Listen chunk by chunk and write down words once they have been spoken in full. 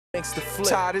Gangsta flip.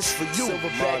 Tie this for you,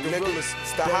 Silverback gorillas.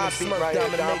 It's the high beat right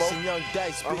here, Damo. Young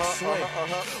Dice, big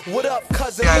swing. What up,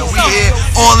 cousin? Yeah, we here.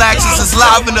 All access is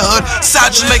live in the hood.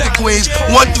 South Jamaica, Queens.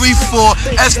 134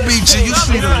 SBG. You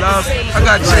see the love. I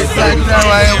got Jay Black down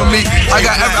right here with me. I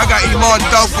got Iman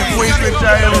Dope from Queensbridge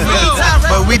down here with me.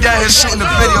 But we down here shooting the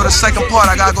video. The second part,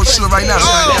 I gotta go shoot it right now.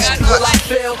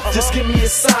 So Just give me a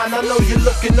sign. I know you're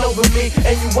looking over me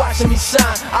and you watching me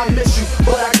shine. I miss you,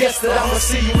 but I guess that I'ma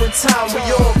see you in time. We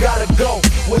all gotta go.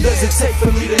 What does it take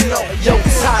for me to know? Yo,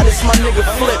 Ty, this my nigga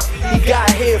Flip. He got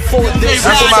here for this.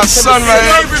 That's my son right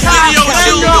here. Favorite video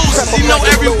you know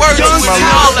every word to it and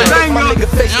all that.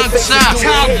 Young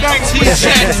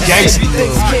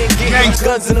Gangsta.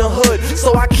 Guns in the hood,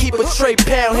 so I keep a tray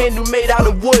pound handle made out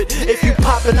of wood. If you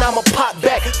poppin', I'ma pop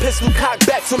back. Pistol cock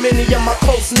back. So many of my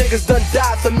close niggas done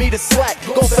died for me to slack.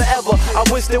 Go forever. I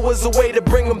wish there was a way to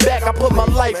bring them back. I put my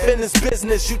life in this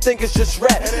business. You think it's just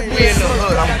rap? We in the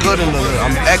hood. I'm good in the hood.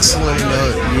 I'm excellent in the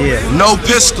hood. Yeah. No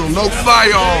pistol, no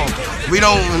firearm. We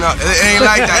don't. It ain't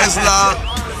like that. It's love.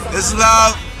 It's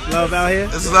love. Love out here?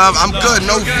 It's love. I'm good.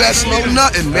 No vest, no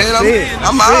nothing, man.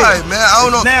 I'm alright, man. I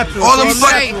don't know. All them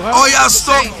all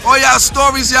y'all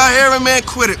stories y'all hearing, man.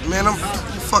 Quit it, man. I'm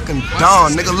fucking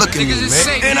down, nigga. Look at me,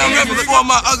 man. And I'm repping for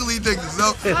my ugly niggas,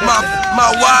 yo. My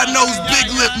wide nose,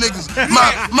 big lip niggas.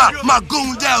 My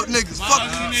gooned out niggas.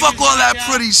 Fuck all that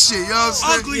pretty shit, you know what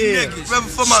I'm saying? Ugly niggas.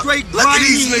 Repping for my straight look at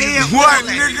these niggas. What,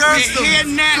 nigga? Hair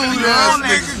napping, all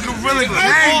niggas. Gorilla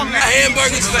gang.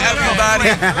 Hamburgers for everybody.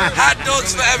 Hot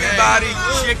dogs for everybody.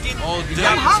 Chicken.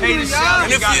 Potato salad.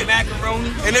 You got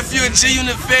macaroni. And if you're a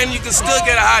G-Unit fan, you can still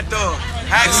get a hot dog.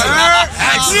 Excellent.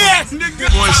 Yeah, nigga.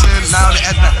 Boy said now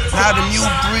the new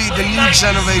breed, the new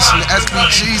generation, the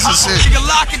SBGs is here. Nigga,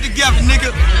 lock it together, nigga.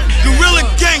 Gorilla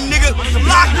gang, nigga.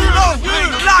 Lock it low.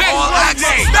 Lock it low.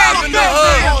 Stop in the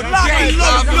hood. Lock it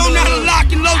low. You don't know how to lock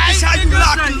and low. This how you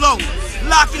lock and low.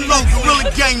 Lock and low.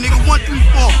 Gorilla gang, nigga. 1, 3,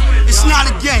 4. It's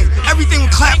not a game. Everything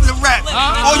with clapping the rap.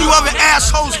 All you other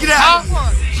assholes, get out.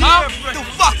 Get the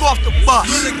fuck off the bus.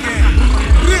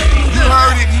 You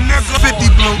heard it, nigga. 50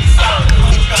 Blue.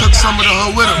 He took some of the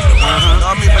hood with him. You know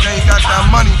what I mean? But then he got that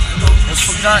money and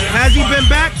forgot. Has he been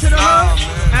back to the hood?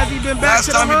 Has he been back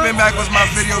Last to the time hood? he been back was my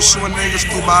video showing niggas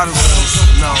through bottles.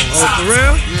 No. Oh, for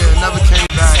real? Yeah, never came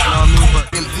back, you know what I mean?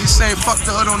 But he's saying fuck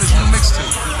the hood on his new mixtape.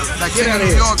 Like King of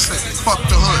New York said, fuck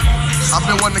the hood. I've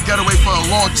been wanting to get away for a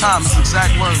long time, it's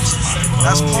exact words.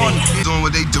 That's corny. Doing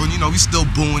what they doing, you know, we still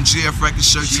booing GF Records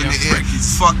shirts in the air.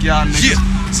 Fuck y'all niggas.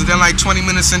 So then like 20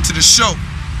 minutes into the show,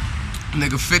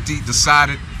 nigga 50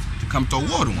 decided to come throw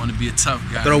water on. Want to be a tough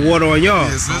guy. Throw water on y'all.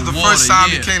 Yeah, so this is the first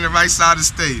time he came to the right side of the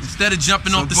stage. Instead of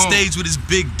jumping off the stage with his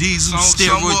big diesel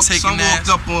steroid taking some walked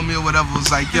up on me or whatever,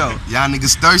 was like, yo, y'all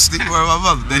niggas thirsty? Where my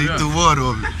mother? Then he threw water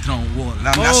on me. Throwing water.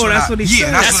 That's what he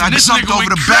said. Yeah, that's when I jumped over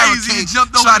the barricade,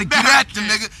 tried to get at the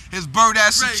nigga. His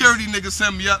bird-ass security nigga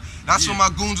sent me up. That's when my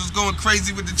goons was going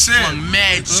crazy with the chair.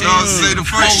 Mad You know what I'm saying? The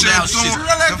first chair through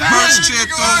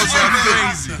was at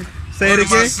 50. Say it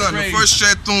again. The first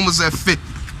chair through was at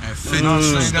 50. You know what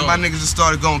I'm saying? Then my niggas just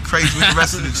started going crazy with the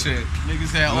rest of the chair.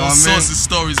 Niggas had all sorts of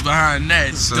stories behind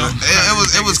that. So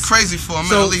it was crazy for a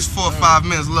minute, at least 4 or 5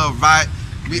 minutes, little riot.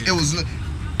 It was.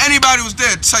 Anybody was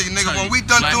there to tell you, nigga, when we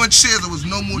done doing cheers, there was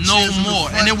no more cheers. No more.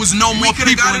 And there was no more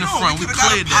people in the front. We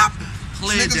cleared that.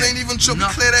 Niggas ain't even tripping.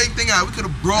 We cleared everything out. We could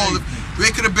have brawled.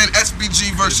 It could have been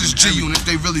SBG versus G-Unit if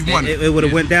they really wanted. It would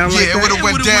have went down like that? Yeah, it would have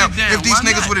went down if these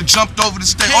niggas would have jumped over the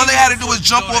stage. All they had to do was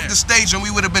jump off the stage and we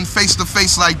would have been face to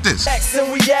face like this. And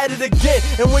we at it again.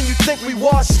 And when you think we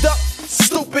washed up,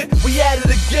 stupid, we at it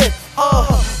again.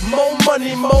 More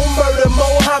money, more murder,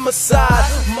 more homicide,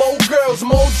 more girls,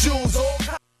 more Jews.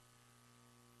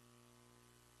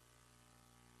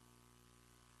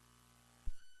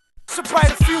 It's a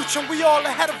brighter future, we all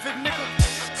ahead of it, nigga.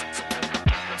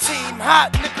 Team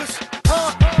hot, niggas.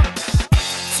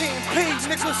 Team P,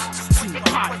 niggas. Team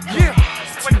hot, yeah.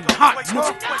 Team hot,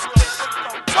 nigga.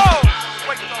 Whoa,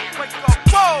 wake up, wake up,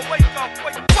 whoa, wake up,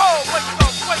 wake up, whoa, wake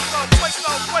up, wake up, wake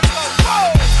up, wake up,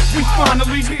 whoa. We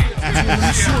finally here.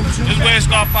 This where it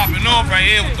start popping off right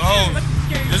here with the hoes.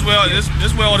 This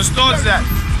where all the stores at.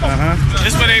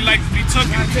 This where they like to be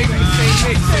tucking. Say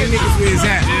niggas where it's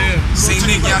at. Yeah. Say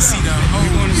nigga, y'all see them.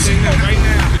 We gonna say that right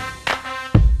now.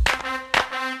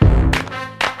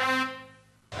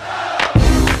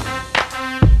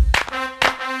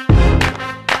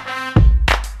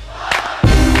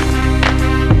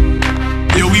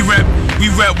 We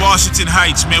rep Washington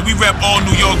Heights, man. We rep all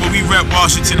New York, but we rep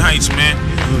Washington Heights, man.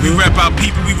 We rep our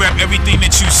people, we rep everything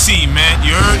that you see, man.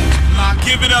 You heard?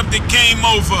 Give it up, the game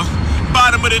over.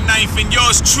 bottom of the ninth, and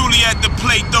yours truly at the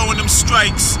plate throwing them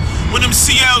strikes. When them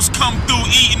CLs come through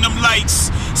eating them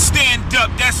lights, stand up,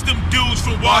 that's them dudes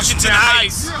from Washington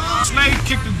Heights. Slade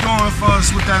kicked it going for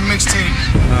us with that mixtape.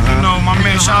 You know, my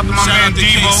man, shout out to my man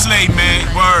Devo. Slade, man,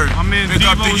 word. My man Big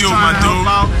up Devo to was you, trying my to help dude.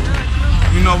 out.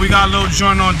 You know, we got a little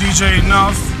joint on DJ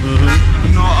Enough.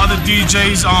 You know, other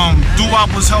DJs,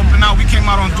 Doo-Wop was helping out. We came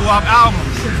out on Doo-Wop album.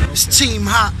 It's Team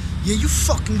Hot. Yeah, you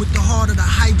fucking with the heart of the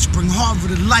heights, bring horror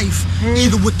to life,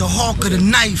 either with the hawk or the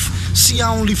knife. See,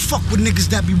 I only fuck with niggas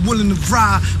that be willing to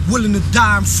ride, willing to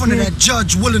die in front of that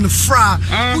judge, willing to fry.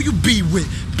 Who you be with?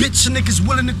 Bitch niggas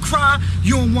willing to cry?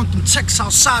 You don't want them texts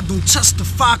outside, don't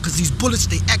testify, cause these bullets,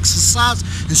 they exercise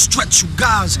and stretch you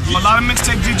guys. A lot of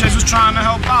mixtape DJs was trying to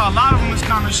help out. A lot of them is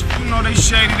kind of, you know, they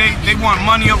shady, they want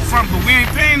money up front, but we ain't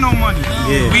paying no money.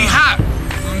 We hot.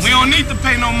 We don't need to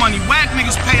pay no money. Whack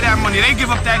niggas pay that money. They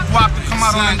give up that guap to come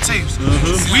out on them tapes.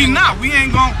 We not. We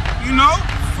ain't gon', you know?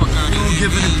 We don't give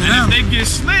it to them. If they get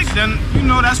slick, then, you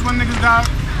know, that's when niggas got,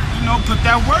 you know, put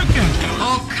that work in.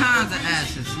 All kinds of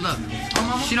asses. Look,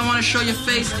 she don't want to show your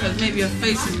face because maybe her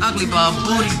face is ugly, but her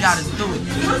booty gotta do it.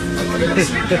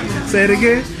 Say it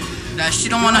again. That she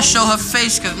don't want to show her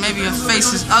face because maybe her face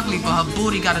is ugly, but her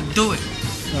booty gotta do it.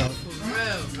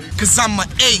 Cause I'm a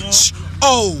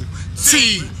H-O-T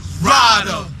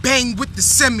rider. Bang with the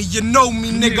semi, you know me,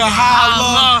 nigga,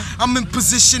 holla. I'm in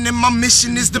position and my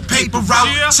mission is the paper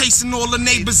route. Chasing all the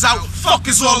neighbors out, fuck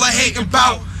is all I hating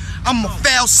about. I'm a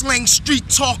foul slang street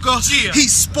talker.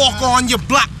 He's Sparker on your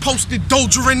block, posted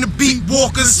Doja and the beat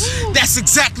walkers. That's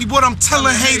exactly what I'm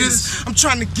telling haters. I'm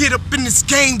trying to get up in this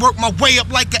game, work my way up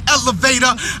like an elevator.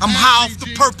 I'm high off the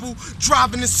purple,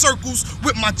 driving in circles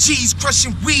with my G's,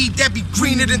 crushing weed that be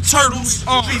greener than turtles.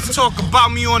 People talk about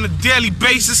me on a daily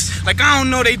basis, like I don't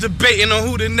know they debating on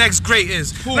who the next great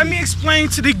is. Let me explain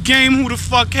to the game who the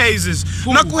fuck Hayes is.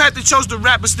 Knucklehead that chose the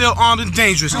rap but still armed and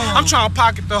dangerous. I'm trying to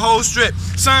pocket the whole strip.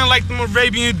 Sound like them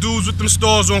Arabian dudes with them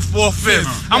stores on 4th,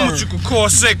 5th. I'm what you could call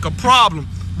sick, a problem,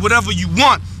 whatever you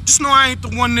want. Just know I ain't the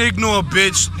one to ignore,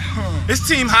 bitch. It's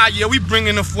Team Hot, yeah, we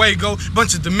bringing the fuego.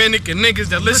 Bunch of Dominican niggas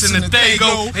that listen to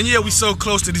Dago. And yeah, we so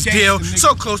close to this deal,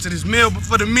 so close to this meal. But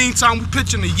for the meantime, we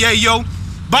pitching the yayo.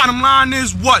 Bottom line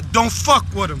is what? Don't fuck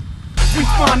with them. We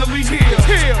finally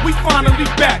here, we finally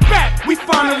back, we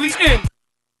finally in.